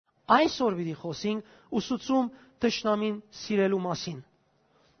Այսօր պիտի խոսենք ուսուցում թշնամին սիրելու մասին։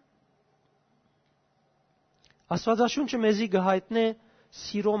 Աստվածաշունչը մեզի գհայտնե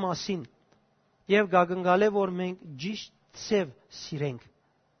սիրո մասին եւ գագնգալ է, որ մենք ճիշտ ծև սիրենք։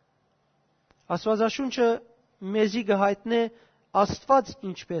 Աստվածաշունչը մեզի գհայտնե Աստված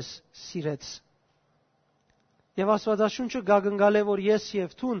ինչպես սիրեց։ Եվ Աստվածաշունչը գագնգալ է, որ ես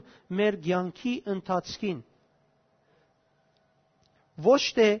եւ թուն մեր կյանքի ընթացքին ոչ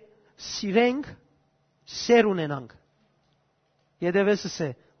թե սիրենք, սեր ունենանք։ Եդևեսս է,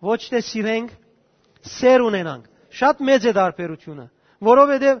 ոչ թե սիրենք, սեր ունենանք։ Շատ մեծ է դարբերությունը,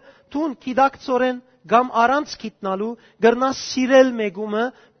 որովհետև թուն գիտակցորեն կամ առանց գիտնալու գրնաս սիրել մեկումը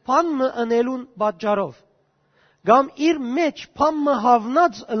բանը ընելուն պատճառով, կամ իր մեջ բանը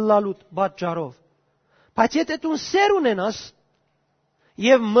հավնած ըլլալուտ պատճառով։ Բայց եթե դու սեր ունենաս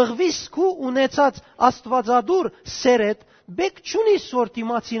եւ մղվիս քու ունեցած աստվածադուր սերեդ, բեք չունիս որ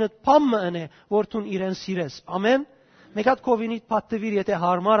դիմացինդ բանը ընե, որ դու իրեն սիրես։ Ամեն։ Մեկ հատ կովինիդ պատվիր, եթե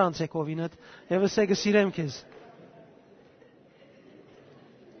հարմար անց է կովինդ, եւ ասե գսիրեմ քեզ։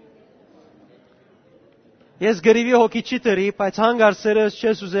 Ես գրիվի հոգի չի տրի, բայց հանգար սերս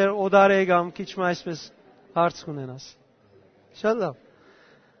չես ուզեր օդարե կամ քիչ մ այսպես հարց ունենաս։ Շատ լավ։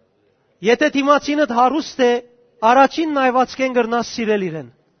 Եթե դիմացինդ հարուստ է, առաջին նայվածքեն գրնաս սիրել իրեն։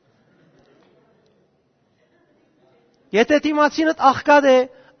 Եթե դիմացինդ աղքատ է,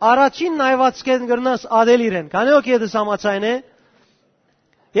 առաջին նայվածքեն գրնաս ադել իրեն։ Քանի օքի դες համացայն է։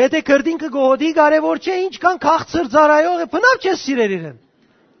 Եթե քրդինքը գոհդի կարևոր չէ, ինչքան քաղցր ծարայող է, բնավ չես սիրել իրեն։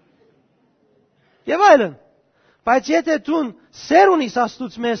 Եվ այլն։ Բայց եթե դու սեր ունիս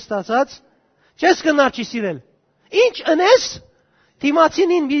Աստծուց մեզ ստացած, չես կնար չի սիրել։ Ինչ ընես,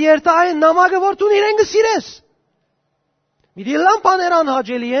 դիմացինին մի երթա այն նամակը, որ դու իրեն կսիրես։ Մի դիլան բաներ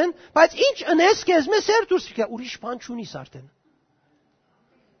անհաջելի են, բայց ինչ ընես քեզ մեզ սեր դուրս կա, ուրիշ բան չունիս արդեն։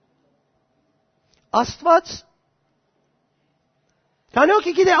 Աստված քանի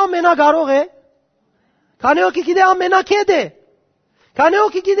օքի գիտե ամենակարող է, քանի օքի գիտե ամենակետ է, քանի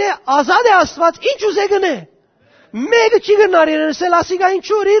օքի գիտե ազատ է Աստված, ինչ ուզե գնե։ Մեկը չի գնար իրեն ասել, ասիկա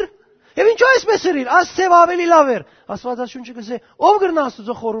ինչու իր, եւ ինչու այսպես իր, ասցեւ ավելի լավ էր։ Աստվածաշունչը կսե, ով գրնա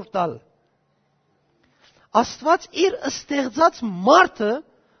Աստծո խորհուրդ տալ։ Աստված իր ստեղծած մարդը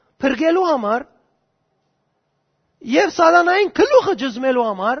փրկելու համար եւ սատանային գլուխը ջզմելու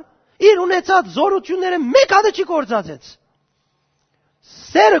համար իր ունեցած զորությունները մեկ հատ չի կործածեց։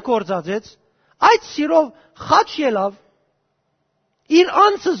 Սերը կործածեց, այդ սիրով խաչ ելավ, իր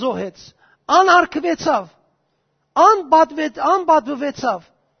անձը զոհեց, անարգվեցավ, անբատվվեցավ,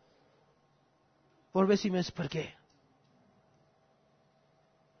 որովհետեւ մեզ փրկե։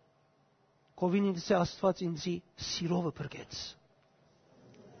 Կովինից է Աստված ինձի սիրովը փրկեց։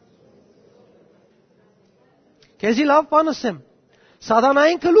 Քեզի լավ բան ասեմ,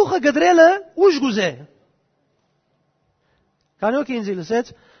 սատանային գլուխը գդրելը ուժ գուզե։ Կանոք ինձի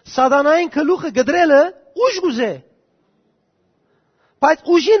լսեց, սատանային գլուխը գդրելը ուժ գուզե։ Բայց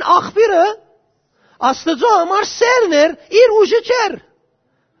ուժին աղբյուրը Աստծո համար սերն էր, իր ուժը չէր։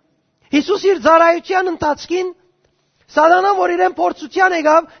 Հիսուս իր ծառայության ընթացքին սատանան, որ իրեն փորձության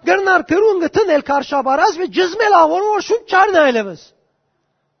եկավ, գրնար գրուն գտնել քարշաբարած եւ ջզմել աղոն, որ շուտ չարն այլևս։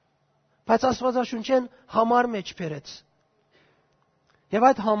 Բայց Աստվածաշունչեն համար մեջ բերեց։ Եվ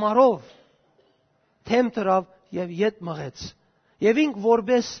այդ համարով թեմ դրավ եւ ետ մղեց։ Եվ ինք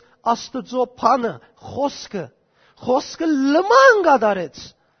որպես Աստծո բանը, խոսքը լման գադարեց։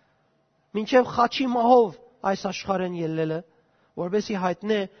 Մինչև խաչի մահով այս աշխարհեն ելնելը, որովհետեւ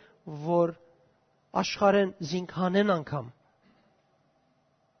հայտնե, որ աշխարհեն զինք հանեն անգամ։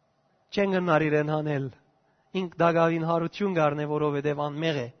 Չեն գնար իրեն հանել։ Ինք դագավին հարություն գարնե, որովհետև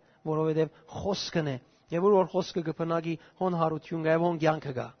անմեղ է, որովհետև խոսքն է, եւ որ խոսքը կփնակի հոն հարություն գա եւ հոն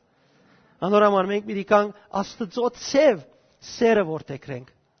կյանքը գա։ Անորոման մենք պիտի կանք Աստծո ցև սերը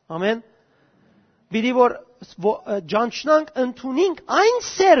որտեքրենք։ Ամեն։ Պիտի որ ջանչնանք ընդունենք այն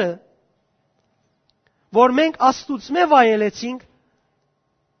սերը, որ մենք Աստծո վայելեցինք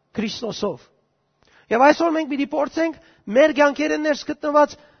Քրիստոսով։ Եվ այսօր մենք պիտի փորձենք մեր կյանքերեն ներս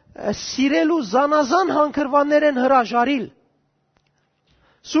գտնված սիրելու զանազան հանգրվաններեն հրաժարիլ։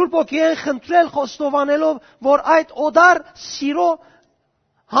 Սուրբ ոգին խնդրել խոստովանելով, որ այդ օդար սիրո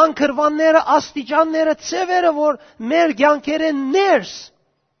հանգրվանները, աստիճանները, ցևերը, որ մեր կյանքերեն ներս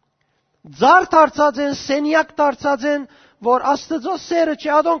ձար դարձած են, սենյակ դարձած են, որ Աստծո սերը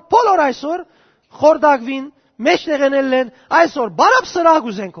չադոնք բոլոր այսօր խորդակվին, մեջտեղենել են, այսօր բարապ սրահ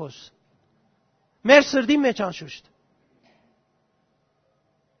ուզենք ոս։ Մեր սրդի մեջ անշուշտ։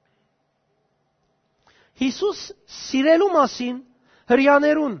 Հիսուս սիրելու մասին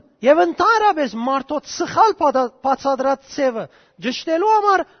հրյաներուն Եվ ընդհանրապես մարդոց սխալ բացատրած ցևը ճշտելու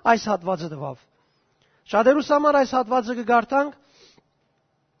համար այս հատվածը տվավ։ Շատերուս համար այս հատվածը կգարտանք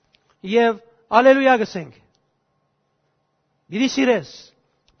եւ ալելույա գսենք։ Բիդի սիրես,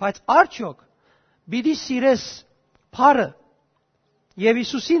 բայց արդյոք բիդի սիրես փարը եւ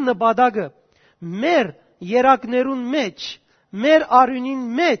Հիսուսի նպատակը մեր երակներուն մեջ, մեր արյունին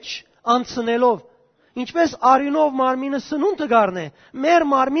մեջ անցնելով, ինչպես արյունով մարմինը սնունդը գառնե, մեր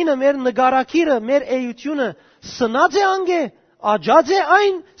մարմինը, մեր նգարակիրը, մեր էությունը սնած է անգե, աջած է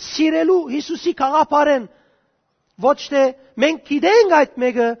այն սիրելու Հիսուսի քաղաքարեն, ոչ թե մենք գիտենք այդ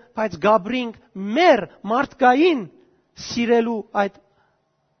մեկը, բայց գաբրինք մեր մարդկային սիրելու այդ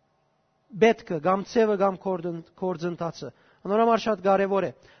բետքը, կամ ցևը, կամ կորձընթացը։ Նորմալ շատ կարևոր է։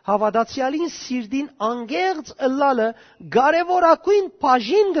 Հավատացյալին սիրտին անգերց ըլլալը կարևորագույն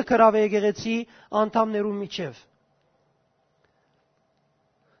բաժին կգրավի եկեղեցի անդամներու միջև։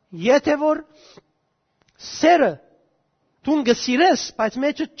 Եթե որ սերը դու գսիրես, բայց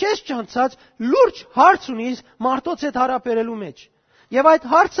մեջը չես չանցած, լուրջ հարց ունիս մարդոց հետ հարաբերելու մեջ։ Եվ այդ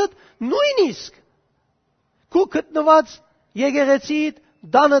հարցը նույնիսկ քու գտնված եկեղեցիդ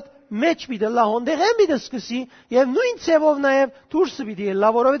դանդ մեջ պիտի լա հոնդեղեն պիտի սկսի եւ նույն ցևով նաեւ դուրսը պիտի լա,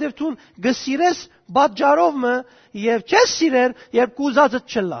 որովհետեւ դու գսիրես բաժարով մը եւ չես սիրեր երբ կուզածը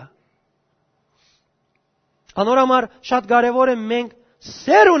չլա։ Անորամար շատ կարեւոր է մենք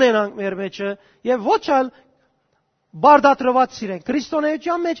սեր ունենանք մեր մեջը եւ ոչ այլ բարդատրված սիրենք։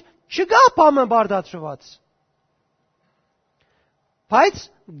 Քրիստոնեության մեջ չկա բանը բարդատրված։ Բայց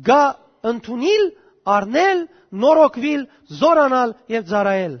գա ընդունիլ, առնել, նորոգվել, զորանալ եւ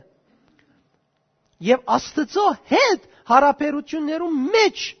ծառայել։ Եվ Աստծո հետ հարաբերություններու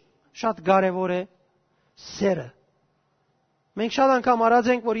մեջ շատ կարևոր է սերը։ Մենք շատ անգամ արած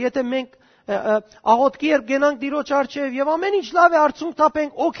ենք, որ եթե մենք աղոթքի երբ գնանք Տիրոջ առջև եւ ամեն ինչ լավ է արցունք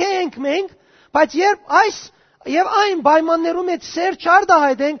տապենք, օքեյ ենք մենք, բայց երբ այս եւ այն պայմաններու մեջ սեր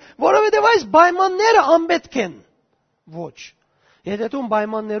չարդահայտենք, որովհետեւ այս պայմանները անպետք են։ Ոչ։ Եթե դու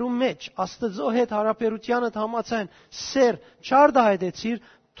պայմաններու մեջ Աստծո հետ հարաբերությանդ համաձայն սեր չարդահայտեցիր,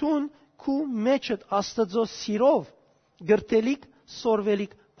 դու քու մեջդ Աստծո սիրով գրտելիք,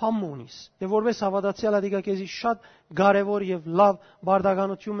 սորվելիք փամունիս։ Եվ որպես հավատացյալ ադիգա քեզի շատ կարևոր եւ լավ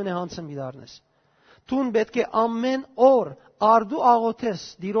բարդականություն է հանցը մի դառնես։ Դու պետք է ամեն օր արդու աղոթես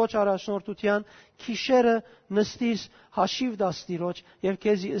Տիրոջ առաջնորդության, քիշերը նստիս հաշիվ դաս Տիրոջ եւ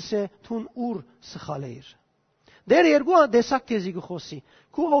քեզի ասե դու ուր սխալ էիր։ Դեր երկու դեսակ քեզի գխոսի։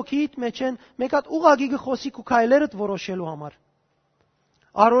 Քու հոգիիդ մեջ են մեկ հատ ուղագի գխոսի քու քայլերդ որոշելու համար։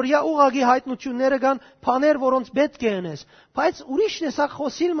 Արորիա ուղագի հայտնությունները կան, բաներ, որոնց պետք է անես, բայց ուրիշ տեսակ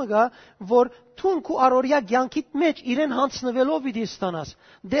խոսիլ մը գա, որ դու քու արորիա կյանքիդ մեջ իրեն հանցնվելով պիտի ստանաս։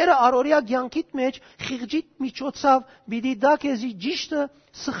 Դերը արորիա կյանքիդ մեջ խիղճիտ միջոցով պիտի դա քեզի ճիշտը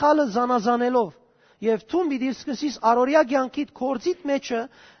սխալը զանազանելով, եւ դու պիտի սկսես արորիա կյանքիդ կորձիտ մեջը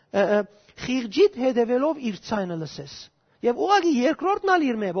խիղճիտ հետևելով իր ցայնը լսես։ Եվ ուղղակի երկրորդն ալ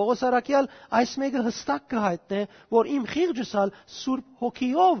իր մե Պողոս Արաքյալ այս մեկը հստակ կհայտնե, որ իմ խիղճսալ Սուրբ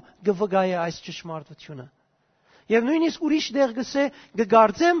Հոգիով կվգայե այս ճշմարտությունը։ Եվ նույնիսկ ուրիշ դեղ գսե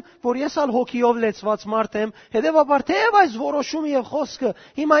կգարձեմ, որ ես ալ հոգիով լեցված մարդ եմ, հետևաբար թեև այս որոշումը եւ խոսքը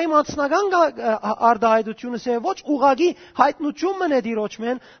հիմա իմ անձնական արդահայտությունս է, ոչ ուղղակի հայտնություն մնե Տիրոջ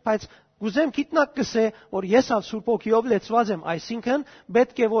մեն, բայց Գուզեմ գիտնակ կսե, որ ես ալ Սուրբ Հոգիով լեցված եմ, այսինքն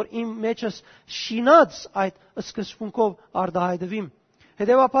պետք է որ իմ մեջս շինած այդ սկզբունքով արդահայտվիմ։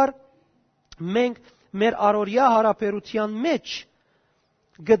 Հետևաբար մենք մեր առօրյա հարաբերության մեջ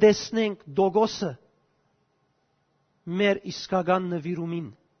կտեսնենք Դոգոսը մեր իսկական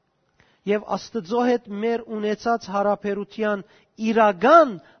նվիրումին եւ Աստծո հետ մեր ունեցած հարաբերության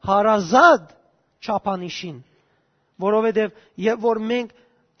իրական հարազատ չափանիշին, որովհետեւ եւ որ մենք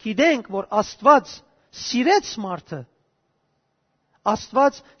գիտենք, որ Աստված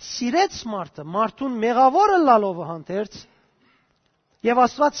սիրեց մարդը, մարդուն մեղավորը լալով հանդերձ, եւ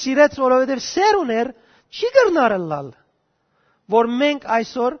Աստված սիրեց, որովհետեւ սեր ուներ, չի կրնար լալ, որ մենք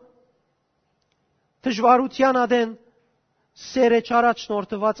այսօր դժվարության ադեն սերը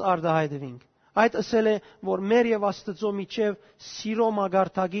չարաչնորթված արդահայտվենք։ Այդ ասել է, որ մեր եւ Աստծո միջև սիրո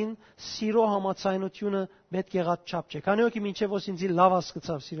մագարտագին, սիրո համացայնությունը պետք եղած չափ չէ։ Քանի որ մինչև ոս ինձ լավ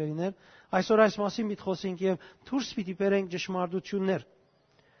հասկացավ սիրելիներ, այսօր այս մասին մի խոսենք եւ դուրս պիտի բերենք ճշմարտություններ։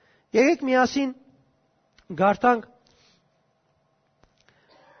 Եկեք միասին գարտանք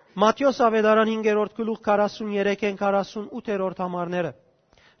Մատթեոս ավետարան 5-րդ գլուխ 43-ին 48-րդ համարները։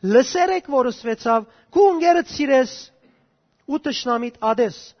 Լսերեք, որ ասվեցավ, քու ընկերդ սիրես ու տշնամիդ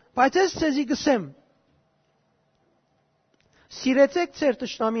ադես, բայց ես ցեզի գսեմ. սիրեցեք ձեր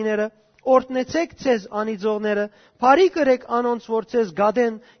տշնամիները, օրտնեցեք ձեզ անիծողները, բարի կրեք անոնց, որ ձեզ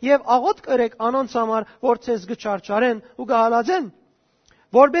գադեն, եւ աղոտ կրեք անոնց համար, որ ձեզ գճարճարեն ու գահալածեն,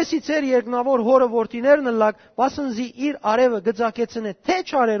 որբեսի ձեր երկնավոր հորը որդիներն ըլլակ, վասնզի իր արևը գծակեցնե թե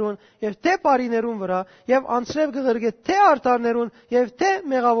չարերուն եւ թե բարիներուն վրա, եւ անցրև գղրգե թե արդարներուն եւ թե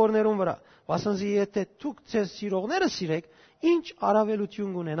մեղավորներուն վրա, վասնզի եթե դուք ձեզ սիրողները սիրեք, ինչ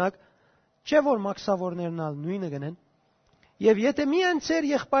առավելություն կունենաք, չէ որ մաքսավորներն ալ նույնը գնեն, եւ եթե միայն ձեր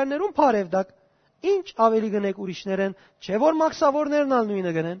եղբայրներուն բարև դակ, ինչ ավելի գնեք ուրիշներեն, չէ որ մաքսավորներն ալ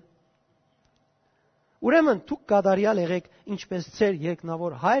նույնը գնեն։ Ուրեմն դուք գադարյալ եղեք, ինչպես ձեր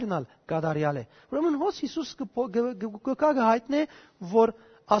երկնավոր հայրն ալ գադարյալ է։ Ուրեմն հոս Հիսուս կհայտնե, որ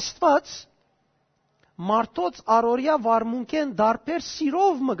Աստված մարդոց առօրյա վարմունքեն դարբեր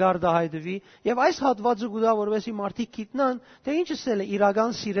սիրով մգարդահայտվի, եւ այս հատվածը գուտա, որովհետեւ մարդիկ գիտնան, թե ինչս է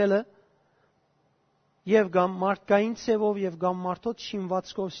իրական սիրելը, եւ գամ մարդկային ցևով եւ գամ մարդոց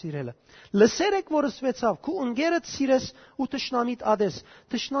շինվածքով սիրելը։ Լսերեք, որ ասվեցավ, քու ընկերդ սիրես ու տշնամիտ ադես։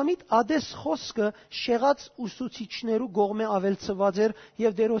 Տշնամիտ ադես խոսքը շեղած ուսուցիչներու գողմե ավելցված էր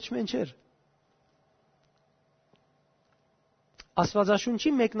եւ դերոճմեն չէր։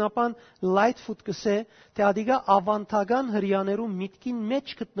 Աստվածաշունչի մեկնաբան Լայթֆուտ կսե, թե ադիգա ավանտագան հрьяներու միտքին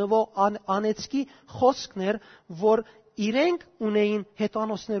մեջ գտնվող անեցքի խոսքներ, որ իրենք ունեին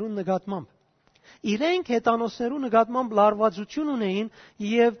հետանոսներուն նկատմամբ։ Իրենք հետանոսներու նկատմամբ լարվածություն ունեին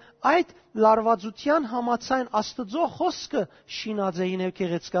եւ այդ լարվածության համաձայն Աստծո խոսքը շինած էին եւ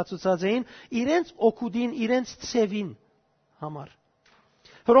գեղեցկացուցած էին իրենց օգուտին, իրենց ցևին համար։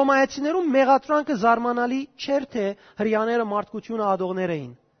 Հռոմայացիներու մեղատրանքը զարմանալի չէր, թե հрьяները մարդկությունը ադողներ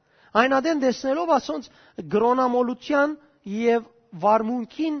էին։ Այն ադեն տեսնելով ասոնց գրոնամոլության եւ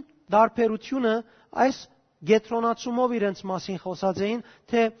վարմունքին դարբերությունը այս գետրոնացումով իրենց մասին խոսած էին,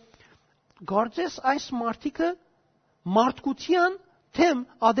 թե Գարձես այս մարդիկը մարդկության թեմ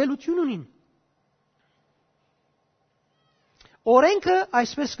ադելություն ունին։ Օրենքը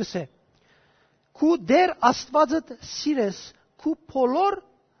այսպես կսե. Քու դեր Աստվածդ սիրես քու փոլոր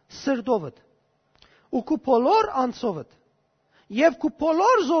սրդովդ, ու քու փոլոր անցովդ, եւ քու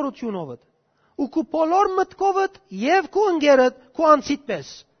փոլոր զորությունովդ, ու քու փոլոր մտքովդ, եւ քու ընկերդ քու անցիդ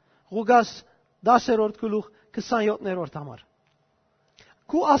պես։ Ղուգաս 10-րդ գլուխ 27-րդ համար։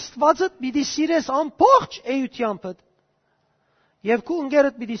 Քու Աստվածդ պիտի սիրես ամբողջ էյությանդ, եւ քու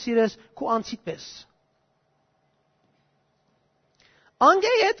ընկերդ պիտի սիրես քու անցիդ պես։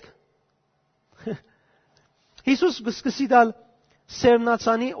 Անգեյետ Հիսուս սկսի դալ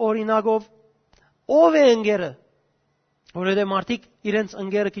սերմնացանի օրինակով ով է ընկերը, որովհետեւ մարդիկ իրենց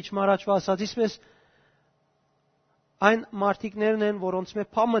ընկերը քիչ մարաճվա ասածից պես այն մարդիկներն են, որոնց մե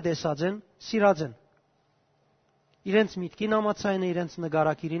փամը տեսած են, սիրած են։ Իրենց միտքին համաձայն է, իրենց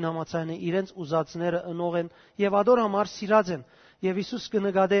նկարակիրին համաձայն է, իրենց ուզածները ընող են եւ ադոր համար սիրած են։ Եվ Հիսուս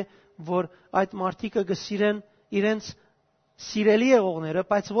կնկատե, որ այդ մարդիկը կսիրեն իրենց սիրելի եղողները,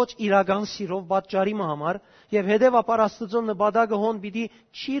 բայց ոչ իրական սիրով պատճառի համար, եւ հետեւաբար Աստծո նպատակը հոն պիտի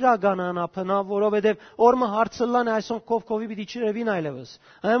չիրականանա, որովհետեւ օրը հարցլան է այսօր կովկովի պիտի չրևին այլևս։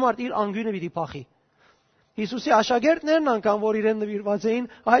 Այն մարդ իր անգյունը պիտի փախի։ Հիսուսի աշակերտներն անգամ, որ իրեն նվիրված էին,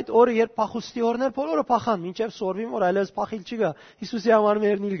 այդ օրը երբ փախուստի օրներ բոլորը փախան, մինչև սորվին որ այլևս փախիլ չկա, Հիսուսի համար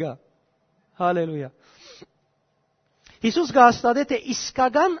մերնիլ գա։ Հալելույա։ Հիսուս գաստադե թե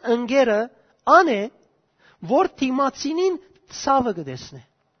իսկական ընկերը ան է, որ թիմացինին ցավը կդեսնե։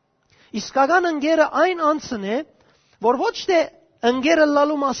 Իսկական ընկերը այն անձն է, որ ոչ թե ընկերը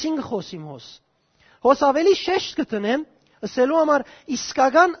լալու մասին խոսիմ հոս։ Հոս ավելի շեշտ կտնեմ, ասելու համար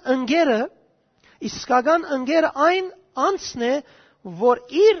իսկական ընկերը այն անձն է, որ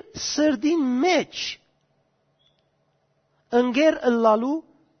իր սրդին մեջ ընկեր լալու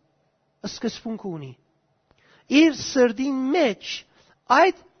սկզբունք ունի։ Իր սրդին մեջ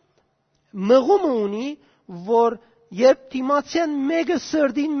այդ մղումը ունի, որ երբ դիմացիան մեկը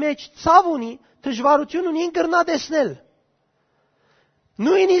սրդին մեջ ցավ ունի, դժվարություն ունի կրնա տեսնել։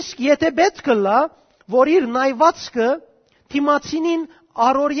 Նույնիսկ եթե պետք լա, որ իր նայվածքը դիմացինին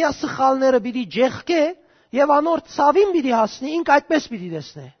առօրյա սխալները պիտի ջեղկե եւ անոր ցավին պիտի հասնի, ինք այդպես պիտի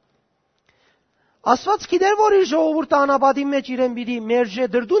տեսնե։ Աստված գիտեր, որ իր ժողովուրդը անապատի մեջ իրեն պիտի մերժե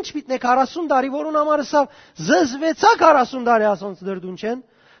դրդունչ պիտնե 40 տարի, որուն համար ասավ զզվեցա 40 տարի ասոնց դրդունչ են,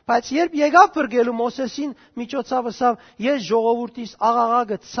 բայց երբ եկավ բրգելու Մոսեսին միջոցով ասավ ես ժողովուրդիս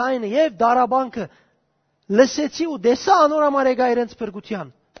աղաղակը ցայնը եւ դարաբանքը լսեցի ու դեսա անոր համար եկա իրենց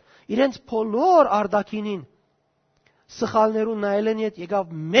բրգության, իրենց բոլոր արդակինին սխալներուն նայելեն իդ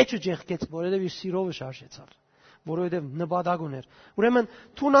եկավ մեջը ջեղկեց, որովհետև իր սիրովը շարժեցավ, որովհետև նպատակ ուներ։ Ուրեմն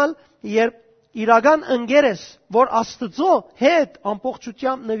թունալ երբ իրական ընկերես, որ Աստծո հետ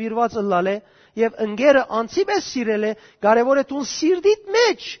ամբողջությամբ նվիրված ըլլալ է եւ ընկերը անցի պես սիրել է, կարեւոր է դու սիրտիդ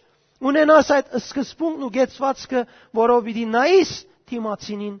մեջ ունենաս այդ սկզբունքն ու գեցվածքը, որով պիտի նայես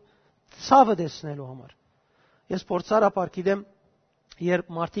թիմացինին ցավը տեսնելու համար։ Ես փորձարապար գիտեմ,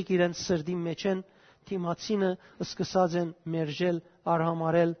 երբ մարդիկ իրենց սրդի մեջ են, թիմացինը սկսած են մերժել,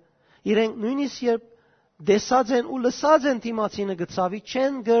 արհամարել, իրենք նույնիսկ երբ դեսած են ու լսած են թիմացինը գծավի,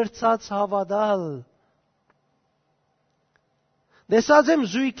 չեն գրծած հավատալ։ Դեսած եմ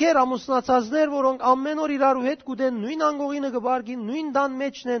զույգեր, ամուսնացածներ, որոնք ամեն օր իրարու հետ կուտեն, նույն անգողինը կբարգին, նույն դան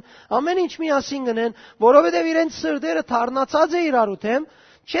մեջն են, ամեն ինչ միասին գնեն, որովհետև իրենց սրտերը թարնացած է իրարու թեմ,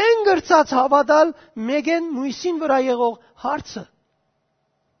 չեն գրծած հավատալ մեգեն նույսին վրա եղող հարցը։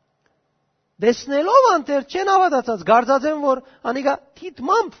 Դեսնելով անտեր չեն հավատացած, գարձած են, որ անիկա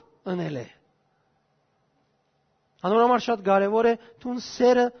թիտմամբ ընել է։ Անորոմար շատ կարևոր է թուն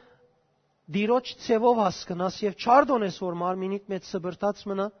սերը դիրոջ ցևով հասկնաս եւ չարդոնես, որ մարմինիդ մեջ սբրտած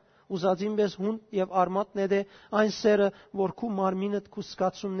մնա, ուզածին պես հունդ եւ արմատ նեդե այն սերը, որ քու մարմինդ, քու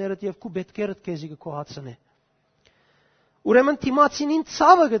սկացումներդ եւ քու բետքերդ քեզի կոհացնե։ Ուրեմն թիմացինին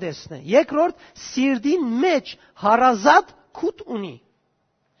ցավը կտեսնե։ Երկրորդ, սիրդին մեջ հարազատ քուտ ունի։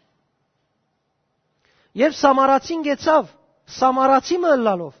 Երբ Սամարացին գեցավ, Սամարացի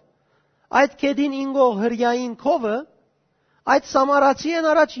մըլլալով, այդ կեդին ինգող հրյային քովը, այդ Սամարացիեն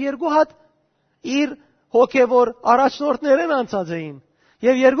առաջ երկու հատ իր հոգևոր առաջնորդներն անցած էին։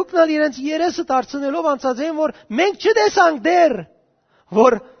 Եվ երկուքն ալ իրենց երեսը դարձնելով անցած էին, որ մենք չտեսանք դեռ,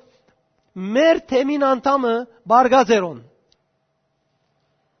 որ մեր թեմին անդամը բարգած երոն։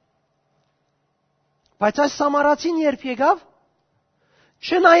 Բայց այս Սամարացին երբ եկավ,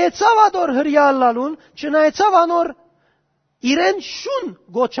 չնայեցավ ադոր հրյա ըլլալուն, չնայեցավ անոր իրեն շուն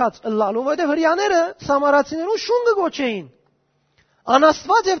գոչած ըլլալուն, որովհետև հրյաները Սամարացիներուն շուն կգոչեին։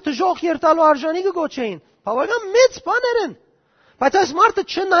 Անաստված եւ դժոխ երտալու արժանի կգոչեին։ Բավական մեծ բաներ են։ Բայց այս մարդը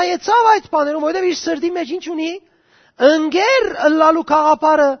չնայեցավ այդ բաներուն, որովհետև իր սրդի մեջ ինչ ունի, ընկեր ըլլալու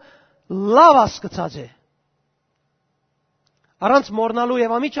խաղապարը լավ հասկացած է։ Առանց մորնալու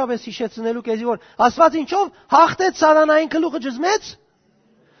եւ ամիջապես հիշեցնելու քեզի, որ Աստված ինչով հաղթեց սատանային գլուխը ջզմեց,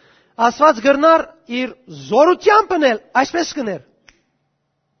 Աստված գրնար իր զորությամբ պնել, այսպես կներ։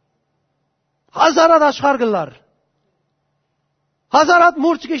 Հազարատ աշխարհ գլար։ Հազարատ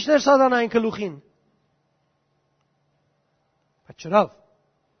մուրջ գիշներ սատանային գլուխին։ Բայց չրավ։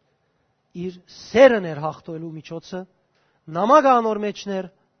 Իր սերն էր հաղթելու միջոցը, նամակը անոր մեջներ,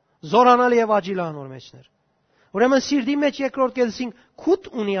 զորանալ եւ աջիլ անոր մեջներ։ Ուրեմն սիրդի մեջ երկրորդ կելսին քուտ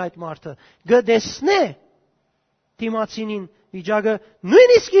ունի այդ մարդը, գտեսնե թիմացինին վիճակը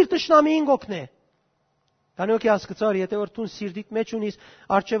նույնիսկ իր տշնամիին գոքնե։ Կանոքի հասկացար, եթե որ տուն սիրդիդ մեջ ունիս,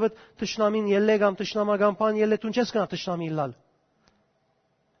 արջևդ տշնամին ելլե կամ տշնամական բան ելլե, տուն չես կնա տշնամին լալ։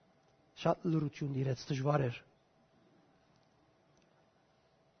 Շատ լրություն դիրեց դժվար էր։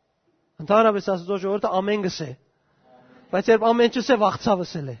 Ընդհանրապես Աստծո ժողովուրդը ամեն գսե, բայց երբ ամեն չսե վախցավ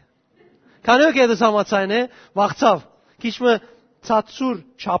ասել է։ Կանոքի դες համացայն է, վախցավ, քիչ մը ցածուր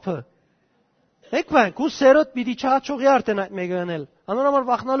չափը։ Եկվան, քու սերոտ պիտի չաչողի արտեն այդ մեկը անել։ Անորոմար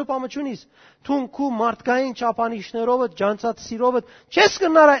վախնալու բամը չունիս։ Թուն քու մարդկային չափանիշներով, ջանցած սիրով չես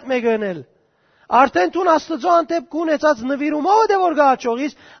կնար այդ մեկը անել։ Արդեն թուն Աստծո անտեպ կունեցած նվիրումով դե որ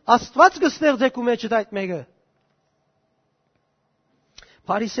գաչողիս, Աստված կստեղծե քու մեջ այդ մեկը։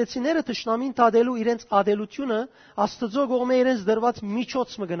 Փարիսեցիները տշնամին տադելու իրենց ադելությունը Աստծո կողմէ իրենց դրված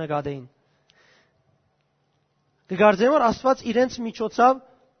միջոց մը կնկատեին։ Կգարձեն որ Աստված իրենց միջոցով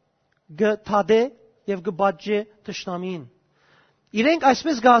գտադե եւ գբաջե տշնամին։ Իրենք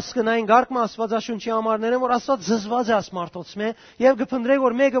այսպես գահսկնային գարկը Աստվածաշունչի համարները, որ Աստված զզված է ասմարտոց մե եւ գփնդրե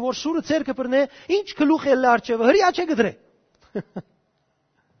որ մեկը որ սուրը ցերկը բռնե, ինչ գլուխ էլ արջևը հրյա չէ գդրե։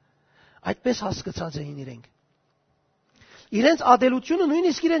 Այդպես հասկացած էին իրենք։ Իրենց ադելությունը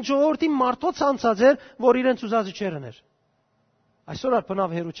նույնիսկ իրենց ժողովրդի մարդոց անցած էր, որ իրենց ուզածը չերներ։ Այսօր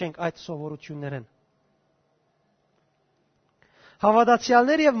բնավ հերու չենք այդ սովորություններն։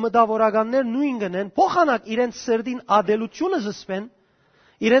 Հավատացյալներ եւ մտավորականներ նույն գնեն, փոխանակ իրենց սրդին ադելությունը զսպեն,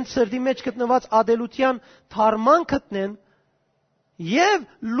 իրենց սրդի մեջ գտնված ադելության թարման գտնեն եւ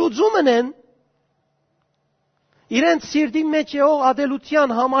լուծումն են իրենց սրդի մեջ եղող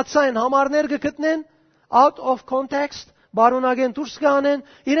ադելության համացայն համարներ գտնեն out of context, բարոնագեն դուրս կանեն,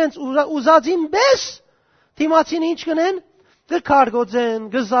 իրենց ուզածին պես թիմացին ինչ կնեն, գկարգոծեն,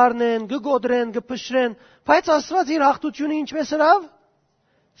 գզարնեն, գգոդրեն, գփշրեն, բայց Աստված իր հաղթությունը ինչպես հրավ,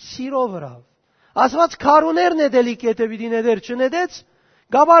 սիրով հրավ։ Աստված քարուներն է դելիկ եթե պիտի ներ չնետեց,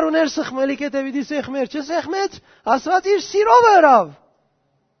 գաբարուներ սխմելիկ եթե պիտի սեղմեր չսեղմեց, Աստված իր սիրով հրավ։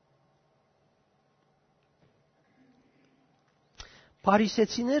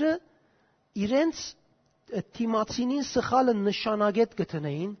 Փարիսեցիները իրենց թիմացինին սխալը նշանագետ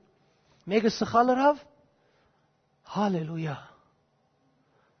գտնեին, մեկը սխալ հրավ, հալելույա։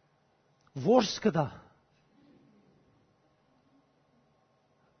 Որս կդա։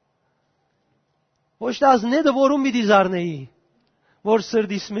 Ոչ թե ազնեդը որում պիտի զարնեի, որ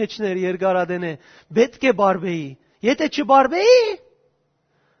սրդիս մեջներ երկարադեն է, պետք է բարբեի, եթե չբարբեի,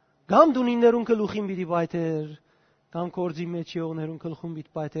 գամ դունիներուն կլուխին պիտի բայթեր, գամ կորձի մեջ եղողներուն կլխուն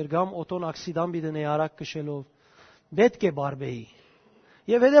պիտի բայթեր, գամ օտոն աքսիդան պիտի նե արակ կշելով, պետք է բարբեի։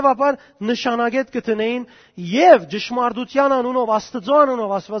 Եվ հետևաբար նշանագետ կտնեին եւ ճշմարտության անունով, Աստծո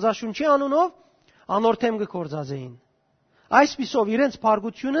անունով, Աստվածաշունչի անունով անորթեմ կկործածեին։ Այսպիսով իրենց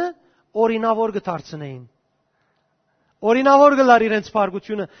փարգությունը օրինավոր կդարձնեին։ Օրինավոր գլար իրենց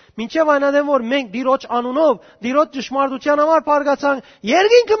փարգությունը, մինչև այնադեմ որ մենք Տիրոջ անունով, Տիրոջ ճշմարտության համար փարգացանք,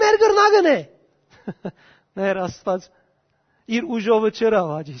 երկինքը մեր գրնագն է։ Ներ Աստված իր ուժովը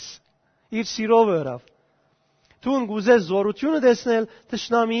չրավ հաջիս, իր սիրովը հրավ։ Թուն գուզես զորությունը տեսնել,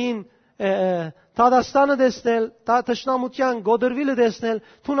 թշնամիին Տադաստանը տեսնել, թշնամության գոդրվիլը տեսնել,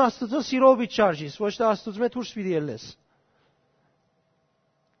 թուն Աստծո սիրով իջարժիս, ոչ թե Աստծո մեջ դուրս պիտի ելես։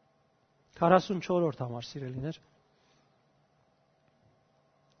 44-րդ համար սիրելիներ։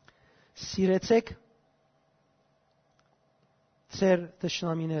 Սիրեցեք ձեր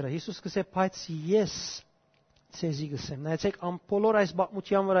թշնամիները։ Հիսուս կսե, բայց ես ցեզի գսեմ։ Նայեցեք ամբողջ այս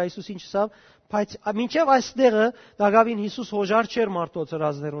բացմության վրա Հիսուս ինչ ասավ, բայց մինչև այստեղը դակավին Հիսուս հոժար չէր մարդոց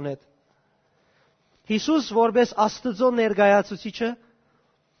հրազներուն հետ։ Հիսուս որպես Աստծո ներկայացուցիչը,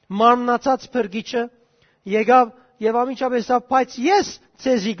 մարմնացած փրկիչը, եկավ եւ ամենջապես ասավ, բայց ես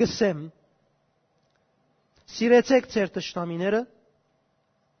ցեզի գսեմ։ Սիրեցեք ձեր թշնամիները։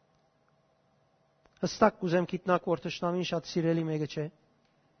 Հստակ կուզեմ գիտնակ որ թշնամին շատ սիրելի մեկը չէ,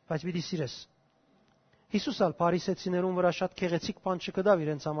 բայց պիտի սիրես։ Հիսուս ալ փարիսեցիներուն վրա շատ քեղեցիկ բան չկդավ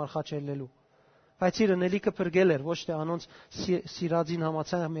իրենց համար խաչելելու, բայց իր նելիքը փրկել էր, ոչ թե անոնց սիրածին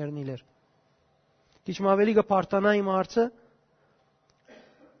համացան մեռնել էր։ Քիչ ավելի կփարտանա իմ հարցը։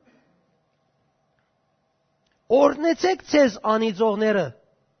 Օրնեցեք ցեզ անիծողները։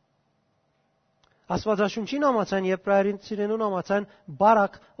 Աստվածաշունչին համացան եւ պրայրինցինենուն համացան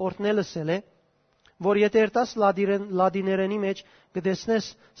բարակ օրտնելսել է, որ եթե երտաս լադիներենի մեջ գտեսնես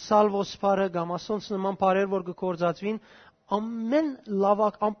սալվոս բարը կամ ասոնց նման բարեր, որ կկործածվին, ամեն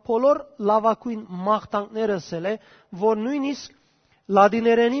լավակ, ամբողջ լավակույն մաղթանքները ասել է, որ նույնիսկ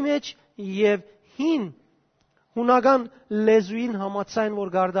լադիներենի մեջ եւ հին հունական լեզուին համացան,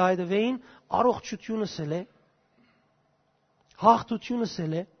 որ գարդահայտվեին, առողջությունը ասել է, հաղթությունը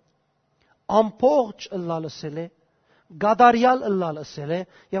ասել է, ամբողջ ըլլալ ասել է, գադարյալ ըլլալ ասել է,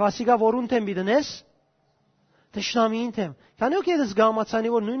 եւ ասիկա որուն թեմ բիդնես Տշնամիին թեմ։ Քանի օք ես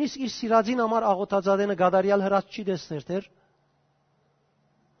գամացանի որ նույնիսկ իր սիրածին համար աղոթածադենը գադարյալ հրած չի դեսներ դեր։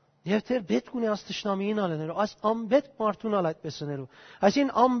 Եվ դեր պետք ունի աս տշնամիին ալեներու, աս ամբետ մարդուն ալ այդպես ներու։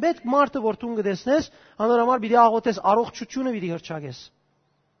 Այսին ամբետ մարդը որ դու գտեսնես, անորոմար պիտի աղոթես առողջությունը պիտի հրճագես։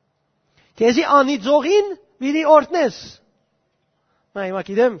 Քեզի անիծողին պիտի օրտնես։ Նա հիմա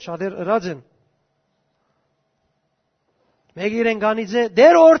գիտեմ շատեր հրած են։ Մեկ իրեն գանիձե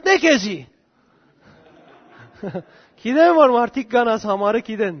դեր օրտնե քեզի։ Գիտեմ որ մարդիկ կան աս համարը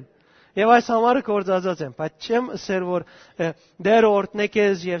գիտեն եւ այս համարը կործածած են, բայց չեմ ասեր որ դեր օրտնե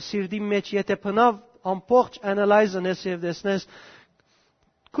քեզ եւ սիրտի մեջ եթե փնավ ամբողջ analyze-նես եւ դեսնես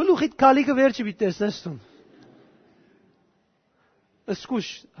քլուխիտ քալիկը վերջի պիտի տեսնես դու։ Սկուշ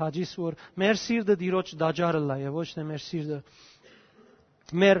հաջիս որ մեր սիրտը դիրոջ դաջարը լա եւ ոչ թե մեր սիրտը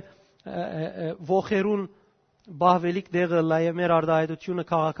մեր ողերուն բահվելիք դեղը լա եւ մեր արդահայտությունը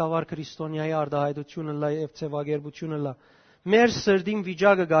քաղաքավար քրիստոնյայի արդահայտությունը լա եւ ցեվագերբությունը լա մեր սրդին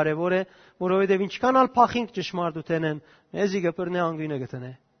վիճակը կարեւոր է որովհետեւ ինչքան ալ փախինք ճշմարտութենեն մեզի գպրնե անգույնը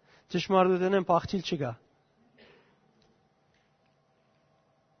գտնե ճշմարտութենեն փախչիլ չկա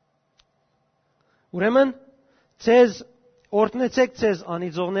ուրեմն ցեզ օրտնեցեք ցեզ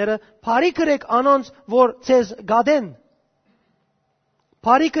անիծողները բարի կրեք անոնց որ ցեզ գադեն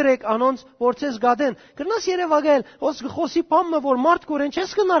Բարի կրեք անոնց, որ ցեզ գադեն։ Կրնաս երևակայել, ոնց խոսի բամը, որ մարդ կորեն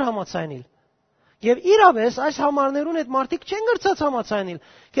չես կնար համացայնիլ։ Եվ իրավես այս համարներուն այդ մարդիկ չեն գրծած համացայնիլ։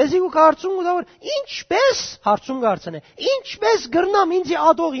 Քեզի ու կարծում ու դա որ ինչպես հարցում գարցնե։ Ինչպես գրնամ ինձի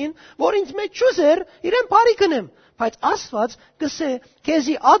ադողին, որ ինձ մեջ չուզեր, իրեն բարի կնեմ։ Բայց Աստված կսե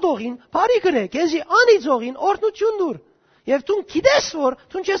քեզի ադողին բարի կրե, քեզի անիծողին օրհնություն դուր։ Եվ դու գիտես որ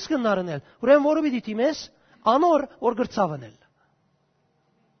դու չես կնարնել։ Ուրեմն որը պիտի դիմես, անոր որ գրծավնել։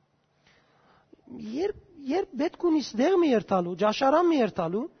 Երբ պետք ունիս դեղ մի երթալու, ջաշարան մի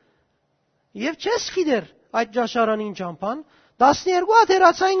երթալու, եւ չես գիտեր այդ ջաշարանին ճամփան, 12 հատ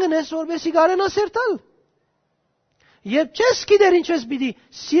հերացային գնես, որովհետեւ կարենաս երթալ։ Երբ չես գիտեր ինչպես պիտի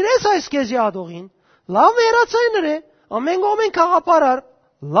սիրես այս քեզի ադողին, լավ հերացայիններ է, ամեն գոմեն խաղապարար,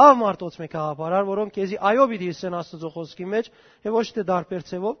 լավ մարդոց մեկ խաղապարար, որոնք քեզի այո պիտի ասեն Աստծո խոսքի մեջ, եւ ոչ թե դարբեր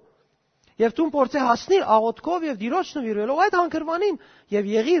ցևով։ Եվ դու փորձե հասնիր աղոթքով եւ Տիրոջ նվիրվելով այդ հանգրվանին եւ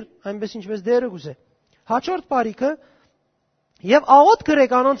եղիր այնպես ինչպես Տերը գուզե։ Հաջորդ բարիքը եւ աղոթ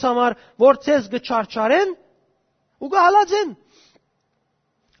գրեք անոնց համար, որ ցեզ գչարչարեն ու գալածեն։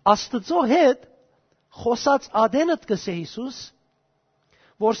 Աստծո հետ խոսած ադենդ կսե Հիսուս,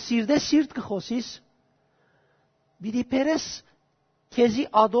 որ սիրտե սիրտ կխոսիս, բիդի պերես քեզի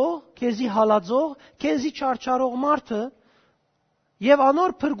ադող, քեզի հալածող, քեզի չարչարող մարդը եւ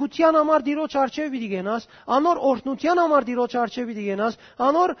անոր փրկության համար Տիրոջ արչեւ պիտի գնաս, անոր օրհնության համար Տիրոջ արչեւ պիտի գնաս,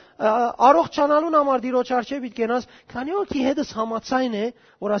 անոր առողջանալուն համար Տիրոջ արչեւ պիտի գնաս, քանի որ քի հետս համացայն է,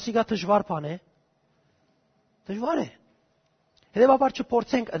 որ ասիկա դժվար բան է։ Դժվար է։ Հետևաբար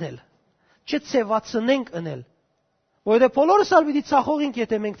չփորձենք անել, չցեվացնենք անել, որովհետեւ բոլորս ալ պիտի ցախողենք,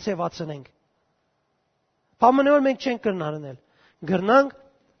 եթե մենք ցեվացնենք։ Բամոնը որ մենք չենք կրնան անել, գրնանք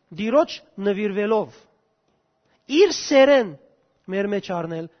Տիրոջ նվիրվելով, իր սերեն մեր մեջ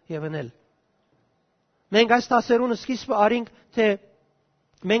առնել եւ անել։ Մենք այս տասերուն սկիզբը արինք, թե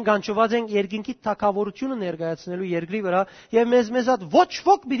մենք կանչված ենք երկինքի թակավորությունը ներկայացնելու երկրի վրա եւ մեզ ոչ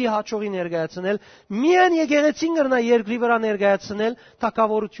ոք պիտի հաջողի ներկայացնել, միայն եկեղեցին կրնա երկրի վրա ներկայացնել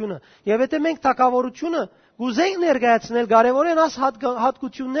թակավորությունը։ Եվ եթե մենք թակավորությունը գուզենք ներկայացնել, կարևոր են աս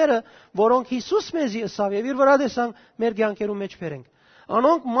հատկությունները, որոնք Հիսուս մեզի ըսավ եւ իր վրա տեսանք մեր կյանքերում մեջ բերենք։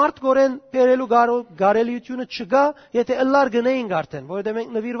 Անոնք մարդ գորեն բերելու կարելիությունը չկա, եթե ըլլար գնեինք արդեն, որովհետեւ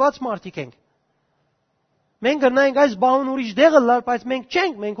մենք նվիրված մարդիկ ենք։ Մենք գնայինք այս բանուն ուրիշ դեղ ըլլար, բայց մենք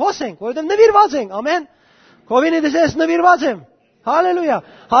չենք, մենք հոսենք, որովհետեւ նվիրված ենք, ամեն։ Կովինի դες նվիրված եմ։ Հալելույա։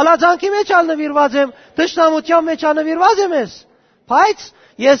 Հալածանքի մեջ ալ նվիրված եմ, դժնամության մեջ ալ նվիրված եմ ես։ Բայց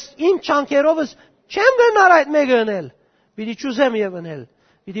ես իմ չանքերովս չեմ գնար այդ մեկը անել։ Պիտի ճուզեմ եւ անել։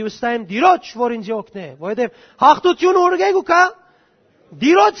 Պիտի վստահեմ Տիրոջ, որ ինձ օգնե, որովհետեւ հաղթությունը ուղղեք ու կա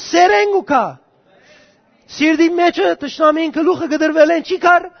Տիրոջ սերեն ու կա։ Սիրտի մեջը տշնամին գլուխը գդրվել են չի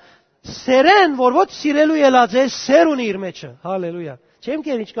կար, սերեն, որ ոչ սիրելու ելած է, սեր ունի իր մեջը։ Հալելույա։ Չեմ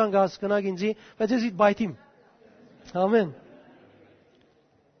կեր ինչքան հասկնակ ինձի, բայց ես իդ բայթիմ։ Ամեն։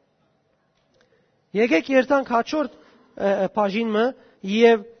 Եկեք երթանք հաջորդ բաժինը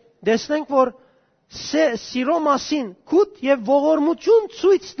եւ տեսնենք, որ սիրո մասին քուտ եւ ողորմություն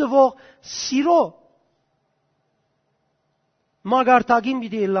ցույց տվող սիրո Մագարտագին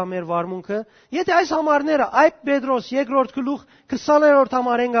պիտի ելա մեր վարմունքը, եթե այս համարները այբ Պետրոս երկրորդ գլուխ 20-րդ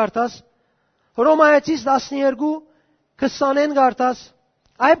համարեն գարտաս, Հռոմայեցիս 12 20-ն գարտաս,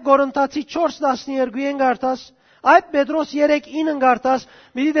 այբ Կորինթացի 4:12-ն գարտաս, այբ Պետրոս 3:9-ն գարտաս,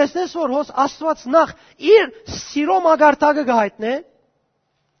 պիտի տեսնես, որ հոս Աստված նախ իր սիրո մագարտագը գահիտնե,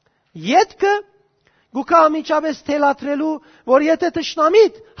 յետքը գուկա ամիջապես թելատրելու, որ եթե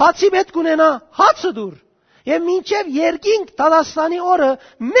տշնամիտ հացի պետք ունենա, հացը դուր, եւ մինչեւ երկինք Տադաստանի օրը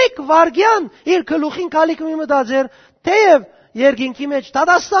մեկ վարգյան իր գլուխին կալիք մի մտածեր, թեև երկինքի մեջ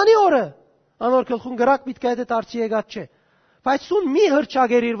Տադաստանի օրը անոր գլխուն գրակ պիտի կայդե դարձի եկած չէ, բայց ուն մի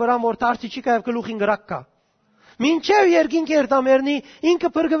հրճագեր իր վրա որ դարձի չի կայև գլուխին գրակ կա։ Մինչև երկինք երտամերնի ինքը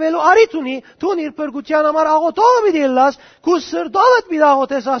փրկվելու արիթ ունի, դու իր փրկության համար աղոթողը պիտի լաս, քու սրտովդ պիտի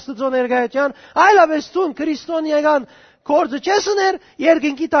աղոթես Աստծո ներկայության, այլապես դու քրիստոնեական Կորձը չես ուներ,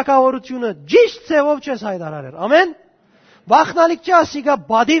 երկինքի տակավորությունը ճիշտ ձևով չես հայտարարել։ Ամեն։ Վախնալիք չի ասիկա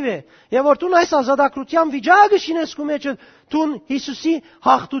բադիվ է, եւ որ դու այս ազատագրության վիճակը շինես քո մեջ, դու Հիսուսի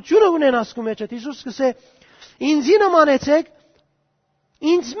հաղթությունը ունենաս քո մեջ։ Հիսուս կսե. «Ինձի նմանեցեք,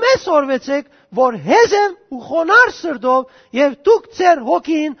 ինձ մեզ օրվեցեք, որ հեզ եմ ու խոնար սրտով, եւ դուք ձեր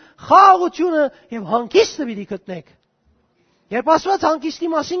հոգին խաղաղությունը եւ հանգիստը պիտի գտնեք»։ Երբ ասված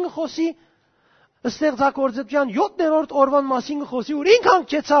հանգիստի մասին խոսի, Ստեղծագործության 7-րդ օրվան մասին խոսի, որ ինքան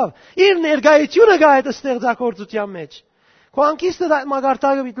չեցավ, իր ներկայությունը գա այդ ստեղծագործության մեջ։ Քո հանգիստը այդ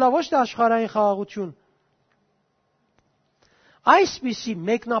մագարտակը պիտի լավ ոչ թե աշխարհային խաղաղություն։ Այսպիսի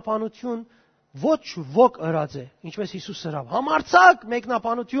մեկնաբանություն ոչ ոք ըրած է, ինչպես Հիսուս ըրավ։ Համարձակ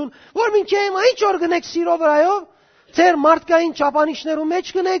մեկնաբանություն, որ մինչև հիմա ինչ որ գնեք սիրո վրայով, ձեր մարդկային չափանիշներու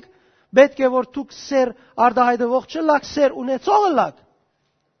մեջ գնեք, պետք է որ դուք սեր արդահայտվող չլաք, սեր ունեցողը լաք։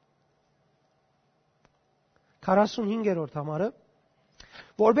 45-րդ համարը,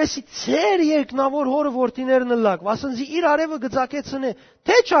 որբեսի ծեր երկնավոր հորը որդիներն լակ, վասնզի իր արևը գծակեցնե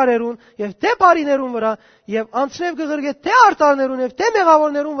թե չարերուն եւ թե բարիներուն վրա եւ անցնև գղրգե թե արտարներուն եւ թե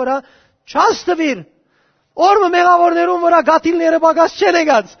մեղավորներուն վրա չաստվիր։ Օրը մեղավորներուն վրա գաթիլները բագած չեն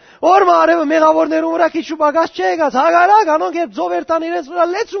եկած, օրը արևը մեղավորներուն վրա քիչ ու բագած չէ եկած, հագարակ անոնք երբ ձովերտան իրենց վրա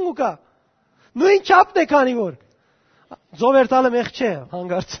լեցուն ու կա։ Նույն չափն է քանի որ Ձովերտալը մեղ չէ,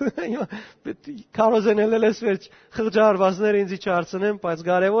 հանգարց։ Կարոզենել ես վերջ խղճարվածները ինձի չարցնեմ, բայց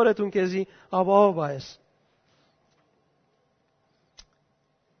կարևոր է դու քեզի ապահով այս։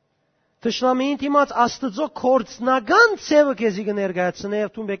 Թշնամին դիմաց Աստծո կորցնական ցևը քեզի կներկայացնե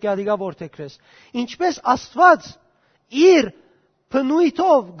եւ դու պետք է ադիգա ворթեքրես։ Ինչպես Աստված իր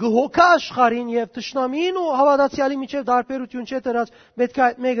բնույթով գհոգա աշխարհին եւ թշնամին ու հավատացյալի միջև դարբերություն չէ դրած, պետք է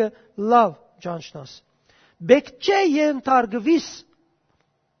այդ մեկը լավ ճանչնաս։ Բեք չէ ենթարկվիս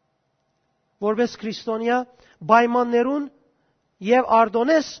որպես քրիստոնյա պայմաններուն եւ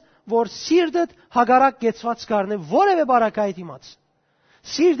արդոնես, որ սիրտդ հագարակ գեցված կառնե որևէ բարակայի դիմաց։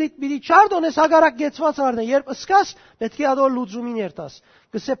 Սիրտիդ պիտի չարդոնես հագարակ գեցված առնե, երբ ըսկաս պետք է ադոր լուծումին երտաս։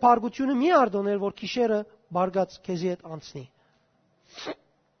 Գսե փարգությունը մի արդոներ, որ քիշերը բարգած քեզի հետ անցնի։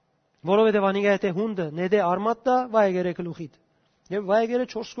 Որովհետև անիգա եթե հունդը նեդե արմատտա վայգերը գլուխիդ եւ վայգերը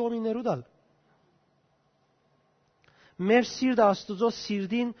 4 կողմիներու դալ։ Մեր սիրտը Աստծո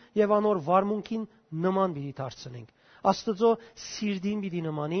սիրտին եւ անոր վարմունքին նման պիտի դարձնենք։ Աստծո սիրտին պիտի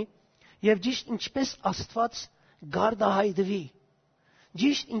նմանի եւ ճիշտ ինչպես Աստված գարդահայտվի,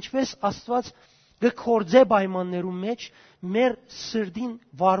 ճիշտ ինչպես Աստված գկորձե պայմաններու մեջ մեր սրտին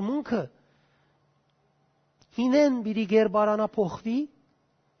վարմունքը հինեն պիտի գերբարանա փոխվի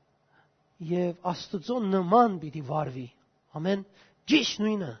եւ Աստծո նման պիտի վարվի։ Ամեն։ Ճիշտ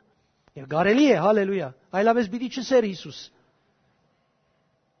նույնը։ Եվ կարելի է, հալելույա, այլապես պիտի չսեր Հիսուս։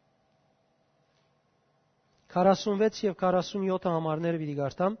 46 եւ 47 համարները պիտի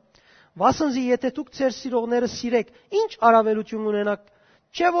գարտամ։ Վասնզի եթե դուք ձեր սիրողները սիրեք, ինչ առավելություն ունենաք,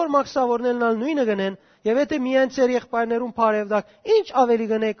 չէ որ մաքսավորներն ալ նույնը գնեն, եւ եթե միայն ձեր եղբայրներուն բարևդակ, ինչ ավելի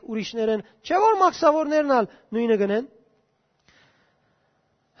գնեք ուրիշներեն, չէ որ մաքսավորներն ալ նույնը գնեն։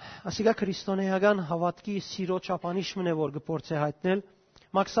 Ասիկա քրիստոնեական հավատքի սիրո չափանիշն է, որ գործե հայտնել։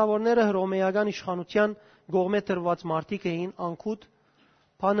 Մաքսավորները հռոմեական իշխանության գողմե տրված մարդիկ էին, անքուտ,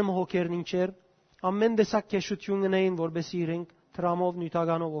 բանը մհոքերն ինչեր, ամեն տեսակ քեշություն ունեին, որբեսի իրենք տրամով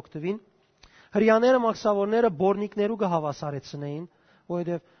նյութականով օգտվին։ Հрьяաները մաքսավորները բորնիկներու կհավասարեցնեին,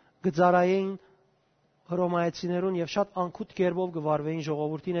 որովհետև գծարային հռոմայացիներուն եւ շատ անքուտ կերպով գվարվեին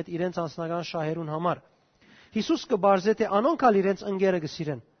ժողովրդին հետ իրենց անձնական շահերուն համար։ Հիսուս կբարձե թե անոնք ալ իրենց ընկերը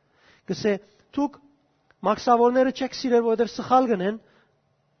գսիրեն։ Գսե դուք մաքսավորները չեք սիրել, որովհետև սխալ գնեն,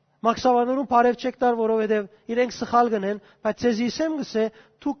 մաքսավորներուն բարև չեք տար, որովհետև իրենք սխալ գնեն, բայց ցեզի իսեմ գսե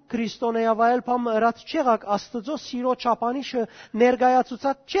դուք քրիստոնեավայել փամը ըրած չեղակ Աստծո սիրո չափանիշը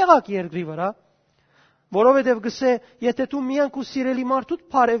ներկայացուցած չեղակ երկրի վրա, որովհետև գսե եթե դու միայն քու սիրելի մարդուդ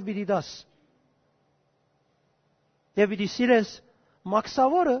բարև պիտի դաս եւ պիտի սիրես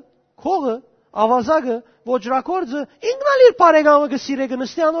մաքսավորը, քողը, ավազագը, ոճրակորձը, ինքնալ իր բարեկամը գսիրե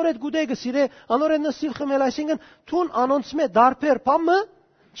գնստի անոր հետ գուդե գսիրե, անոր հետ նստիվ խմել, այսինքն թուն անոնց մե դարբեր փամը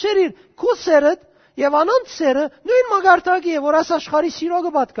չերիր քու սերդ եւ անոնց սերը նույն մագարտակի է, որ աս աշխարհի սիրո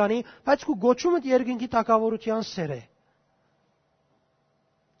կպատկանի, բայց քու գոչումդ երկինքի թակավորության սեր է։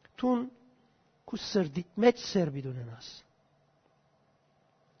 Թուն քու սրդիտ մեջ սեր պիտի ունենաս։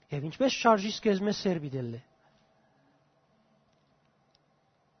 Եվ ինչպես շարժիս քեզ մե սեր պիտի լե։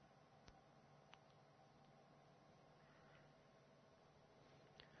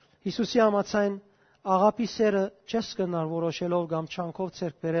 Հիսուսի համաձայն աղապի սերը չես կնար որոշելով կամ չանքով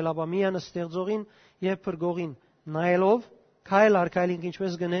ցերկ բերել, ապա միայն ստեղծողին եւ փրկողին նայելով, քայլ առ քայլին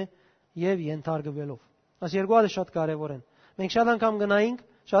ինչպես գնե եւ ենթարկվելով։ Այս երկու հատը շատ կարեւոր են։ Մենք շատ անգամ գնայինք,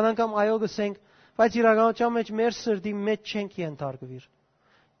 շատ անգամ այո գսենք, բայց իրականության մեջ մեր սրտի մեջ չենք ենթարկվիր։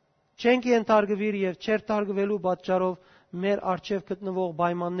 Չենք ենթարկվիր եւ չեր տարգվելու պատճառով մեր արժեվ գտնվող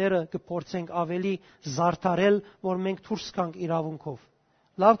պայմանները կփորձենք ավելի զարդարել, որ մենք դուրս գանք իրավունքով։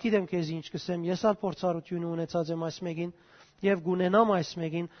 Լավ գիտեմ քեզ ինչ կսեմ, ես ալ փորձառություն ունեցած եմ այս մեկին եւ գունենամ այս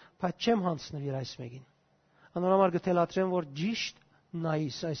մեկին, բայց չեմ հանցնվիր այս մեկին։ Անորոշ գտելատրեմ, որ ճիշտ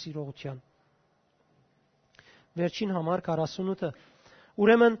նայիս այս իրողության։ Վերջին համար 48-ը։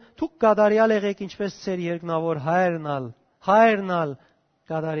 Ուրեմն դուք գադարյալ եղեք ինչպես ծեր երկնավոր հայրնալ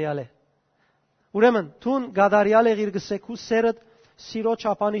գադարյալ է։ Ուրեմն դուն գադարյալ եղիր գսեքու սերդ սիրո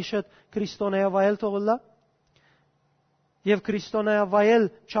չափանիշը քրիստոնեավայել թողլա եւ քրիստոնեավայել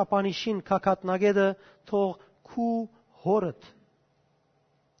չափանիշին կակատնագեդը թող քու հորդ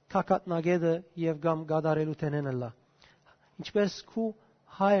կակատնագեդը եւ գամ գադարելու տենենլա ինչպես քու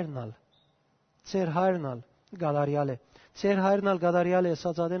հայրնալ ծեր հայրնալ գադարյալ է ծեր հայրնալ գադարյալ է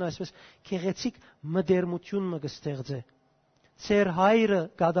ասածադեն այսպես քեղեցիկ մդերմություն մը կստեղծե ծեր հայրը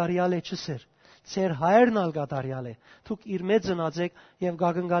գադարյալ է չսեր ծեր հայրն ալ գադարյալ է դուք իր մե ծնածեք եւ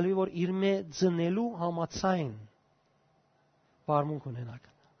գագնգալվի որ իր մե ծնելու համացայն վարմունք ունենաք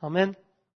ամեն